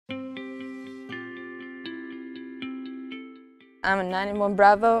I'm a 911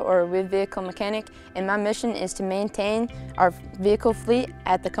 Bravo, or a with vehicle mechanic, and my mission is to maintain our vehicle fleet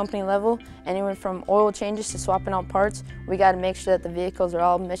at the company level. Anywhere from oil changes to swapping out parts, we got to make sure that the vehicles are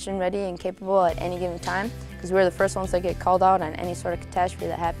all mission ready and capable at any given time, because we're the first ones that get called out on any sort of catastrophe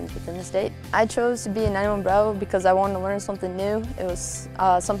that happens within the state. I chose to be a 911 Bravo because I wanted to learn something new. It was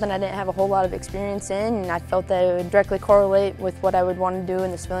something I didn't have a whole lot of experience in, and I felt that it would directly correlate with what I would want to do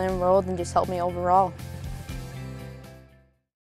in the civilian world and just help me overall.